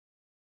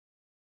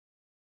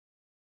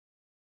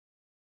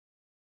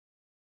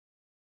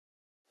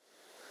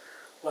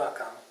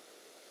Welcome.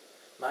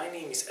 My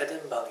name is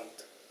Adam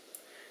Balint.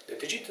 The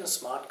Digiton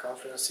Smart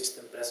Conference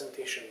System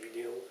presentation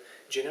video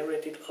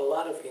generated a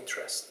lot of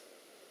interest.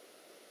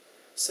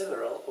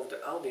 Several of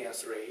the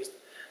audience raised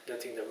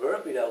that in the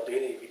work without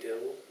delay video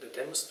the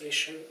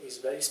demonstration is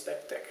very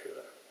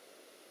spectacular.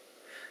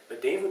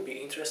 But they would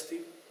be interested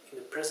in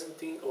the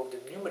presenting of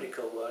the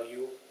numerical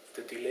value of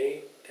the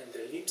delay and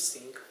the lip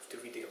sync of the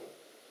video.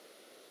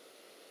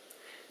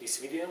 This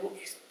video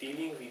is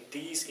dealing with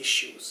these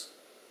issues.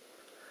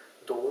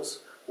 Those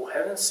who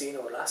haven't seen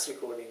our last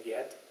recording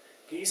yet,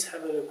 please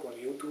have a look on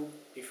YouTube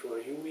before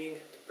viewing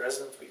the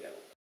present video.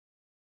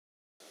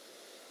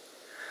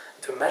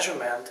 The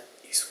measurement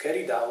is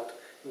carried out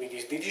with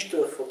this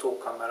digital photo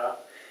camera,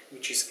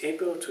 which is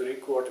able to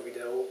record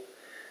video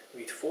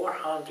with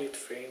 400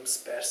 frames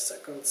per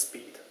second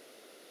speed.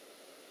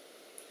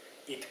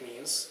 It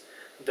means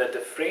that the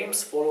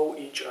frames follow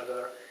each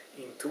other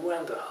in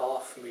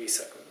 2.5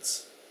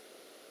 milliseconds.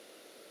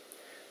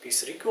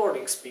 This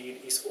recording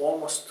speed is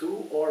almost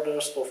 2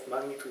 orders of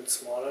magnitude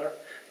smaller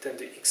than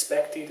the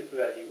expected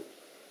value.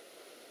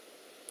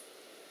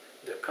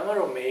 The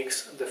camera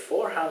makes the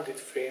 400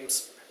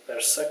 frames per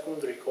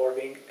second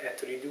recording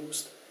at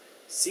reduced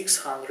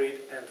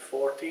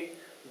 640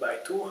 by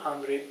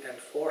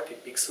 240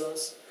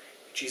 pixels,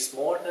 which is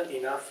more than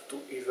enough to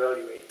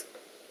evaluate.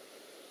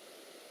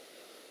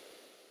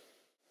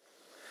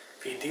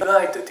 We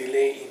divide the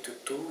delay into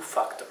two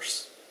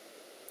factors.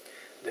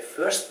 The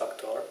first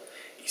factor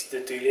is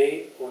the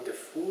delay of the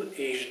Full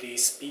HD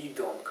speed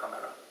dome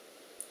camera,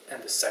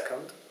 and the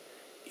second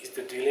is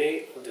the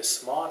delay of the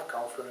smart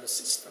conference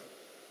system.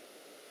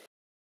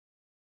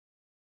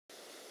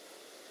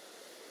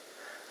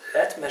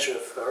 Let's measure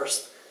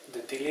first the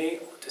delay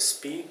of the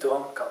speed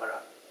dome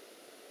camera.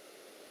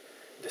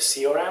 The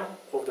theorem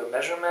of the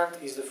measurement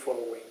is the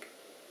following.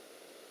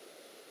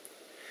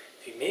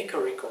 We make a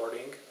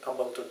recording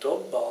about a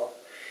dog ball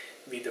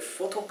with the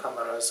photo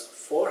camera's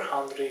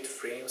 400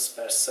 frames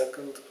per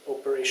second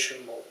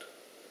operation mode.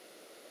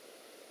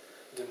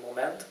 The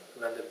moment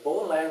when the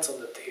ball lands on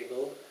the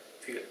table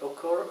will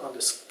occur on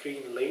the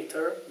screen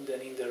later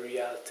than in the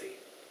reality.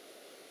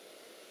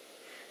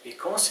 We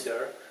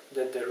consider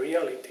that the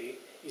reality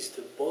is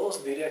the ball's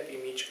direct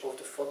image of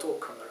the photo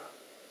camera.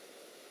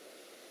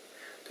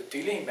 The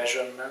delay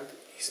measurement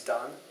is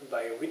done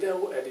by a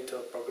video editor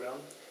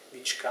program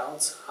which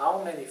counts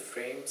how many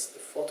frames the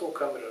photo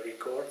camera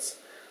records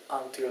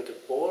until the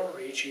ball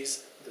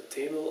reaches the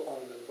table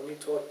on the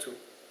monitor too.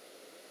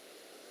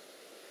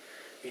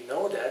 We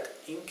know that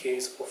in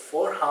case of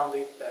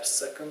 400 per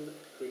second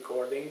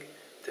recording,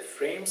 the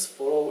frames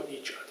follow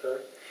each other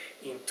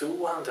in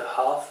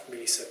 2.5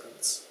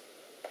 milliseconds.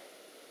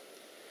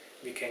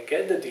 We can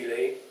get the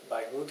delay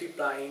by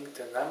multiplying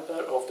the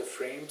number of the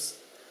frames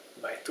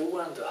by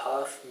 2.5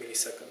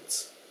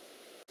 milliseconds.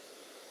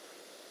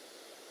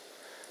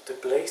 The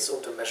place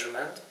of the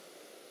measurement .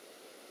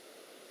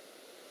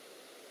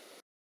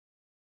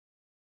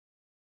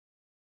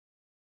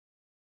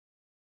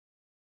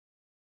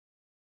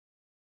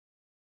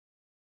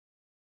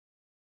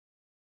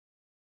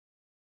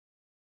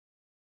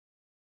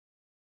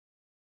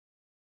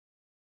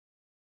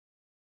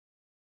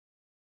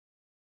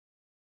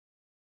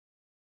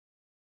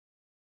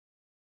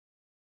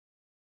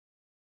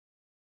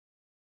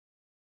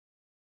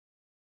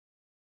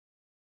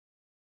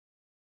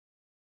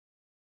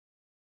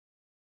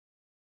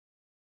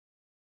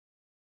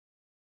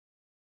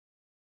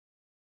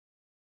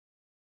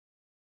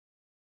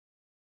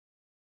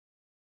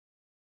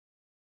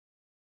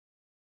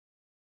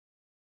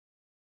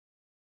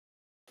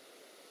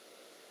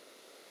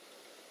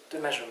 The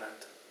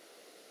measurement.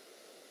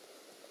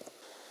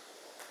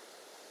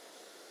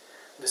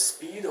 The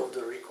speed of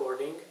the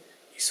recording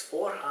is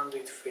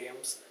 400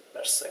 frames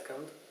per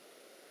second,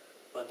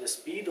 but the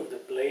speed of the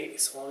play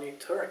is only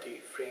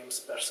 30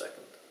 frames per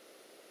second.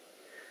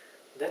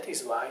 That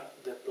is why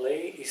the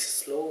play is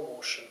slow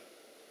motion.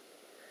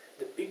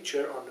 The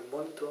picture on the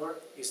monitor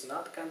is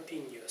not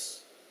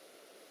continuous.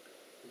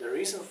 The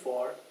reason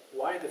for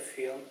why the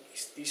film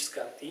is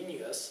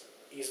discontinuous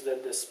is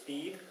that the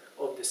speed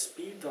of the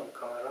speed dome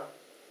camera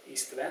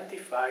is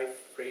 25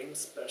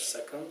 frames per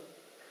second,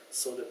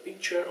 so the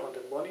picture on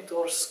the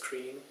monitor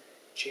screen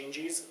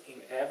changes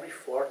in every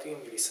 40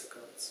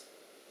 milliseconds.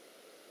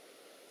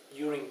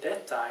 During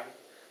that time,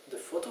 the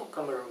photo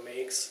camera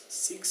makes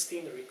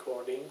 16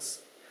 recordings,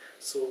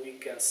 so we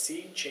can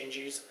see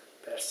changes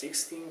per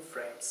 16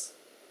 frames.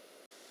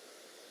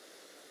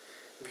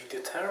 We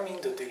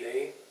determine the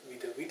delay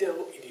with the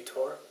video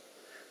editor,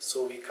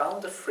 so we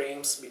count the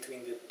frames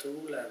between the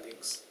two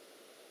landings.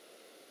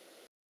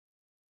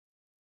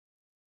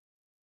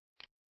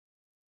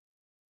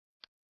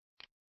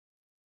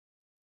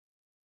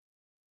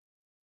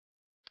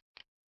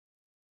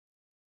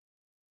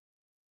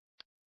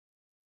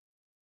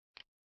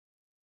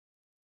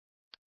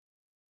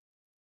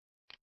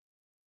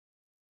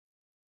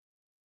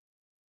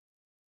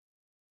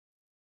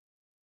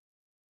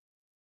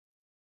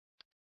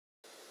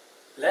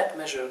 Let's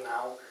measure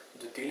now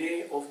the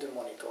delay of the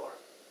monitor.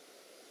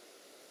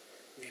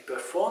 We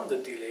perform the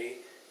delay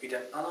with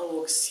an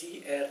analog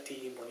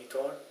CRT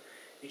monitor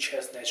which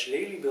has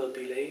negligible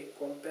delay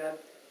compared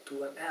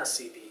to an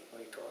LCD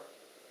monitor.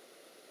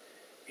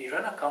 We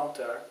run a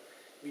counter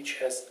which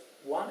has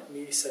 1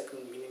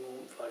 millisecond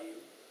minimum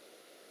value.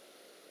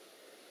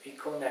 We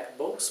connect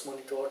both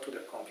monitors to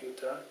the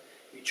computer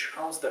which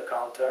runs the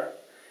counter,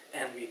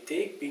 and we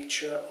take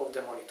picture of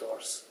the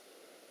monitors.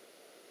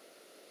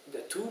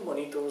 The two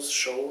monitors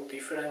show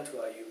different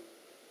value.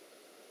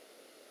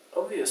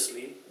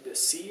 Obviously, the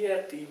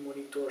CRT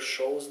monitor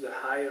shows the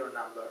higher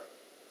number.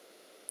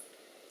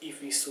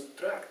 If we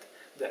subtract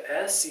the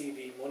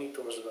LCD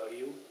monitor's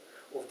value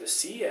of the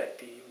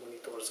CRT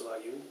monitor's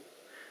value,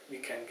 we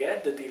can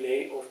get the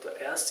delay of the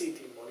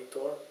LCD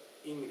monitor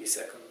in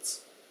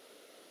milliseconds.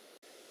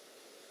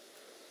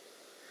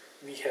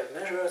 We have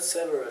measured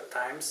several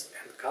times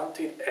and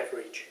counted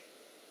average.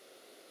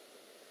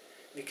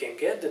 We can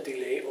get the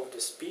delay of the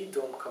speed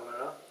dome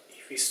camera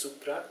if we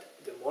subtract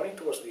the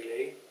monitor's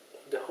delay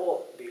of the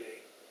whole delay.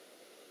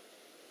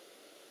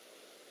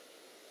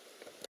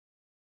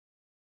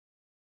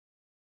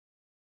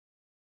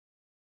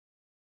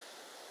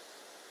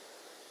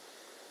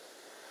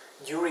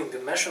 During the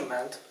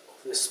measurement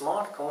of the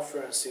smart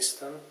conference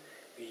system,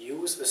 we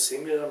use a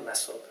similar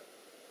method.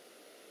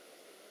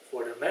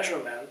 For the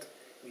measurement,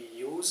 we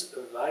use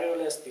a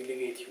wireless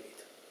delegate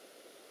unit.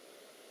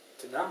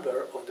 The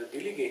number of the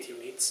delegate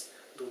units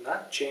do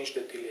not change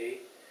the delay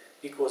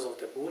because of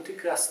the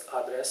multicast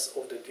address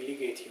of the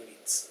delegate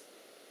units.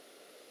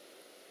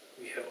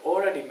 We have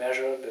already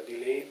measured the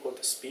delay of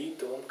the speed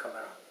dome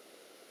camera.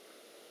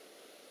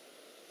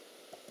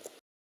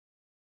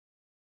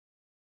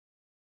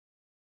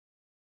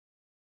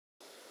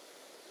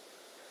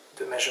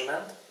 The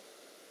measurement .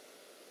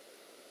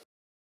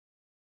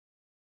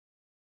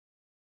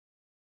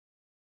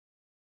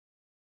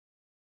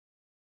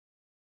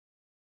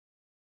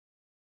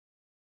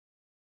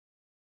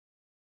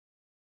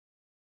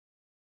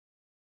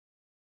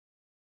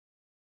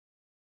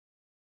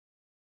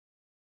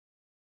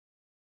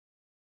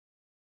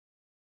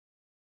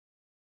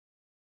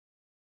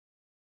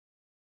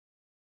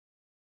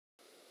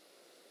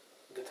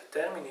 The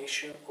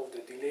determination of the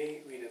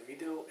delay with a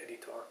video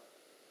editor.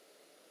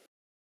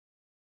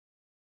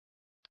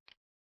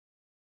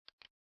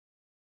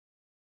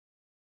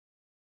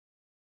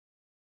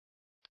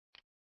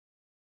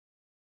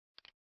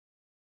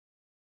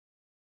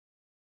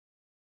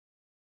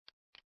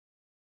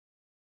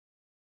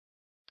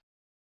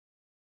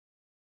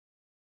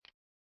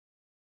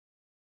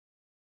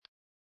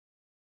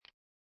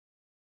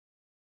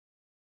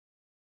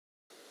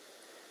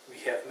 We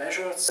have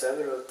measured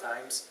several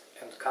times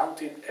and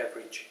counted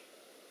average.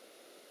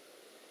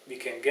 We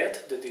can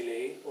get the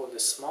delay of the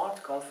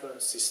smart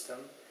conference system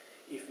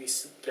if we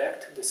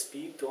subtract the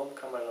speed dome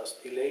camera's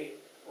delay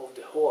of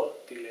the whole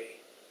delay.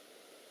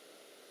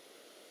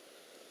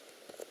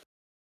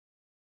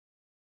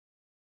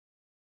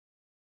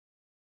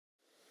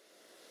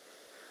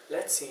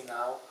 Let's see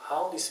now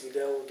how this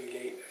video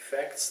delay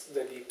affects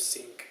the lip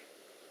sync.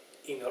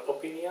 In your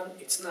opinion,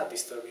 it's not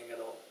disturbing at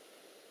all.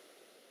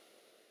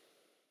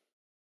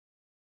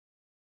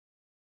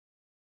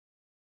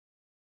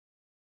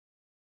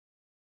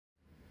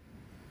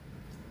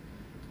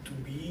 To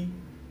be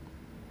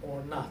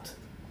or not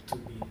to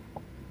be?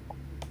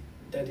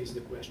 That is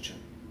the question.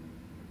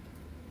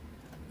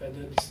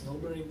 Whether it's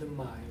noble in the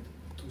mind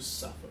to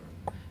suffer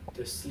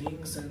the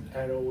slings and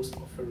arrows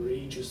of a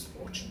rageous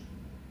fortune,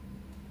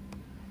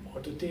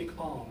 or to take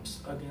arms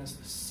against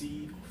a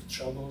sea of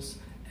troubles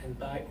and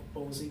by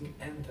opposing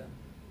end them,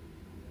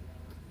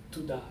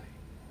 to die,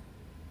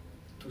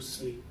 to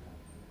sleep,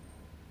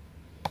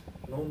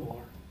 no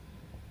more,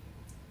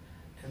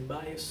 and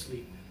by a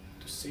sleep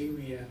to say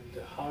we end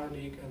the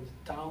heartache and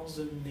the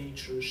thousand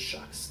nature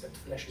shocks that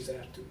flesh is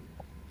heir to,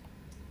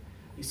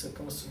 is a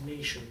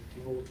consummation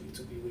devotedly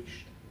to be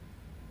wished.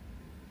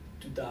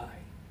 To die,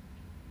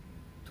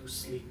 to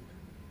sleep.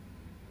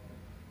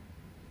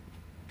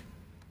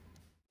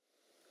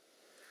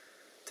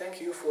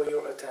 Thank you for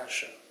your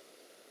attention.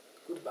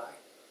 Goodbye.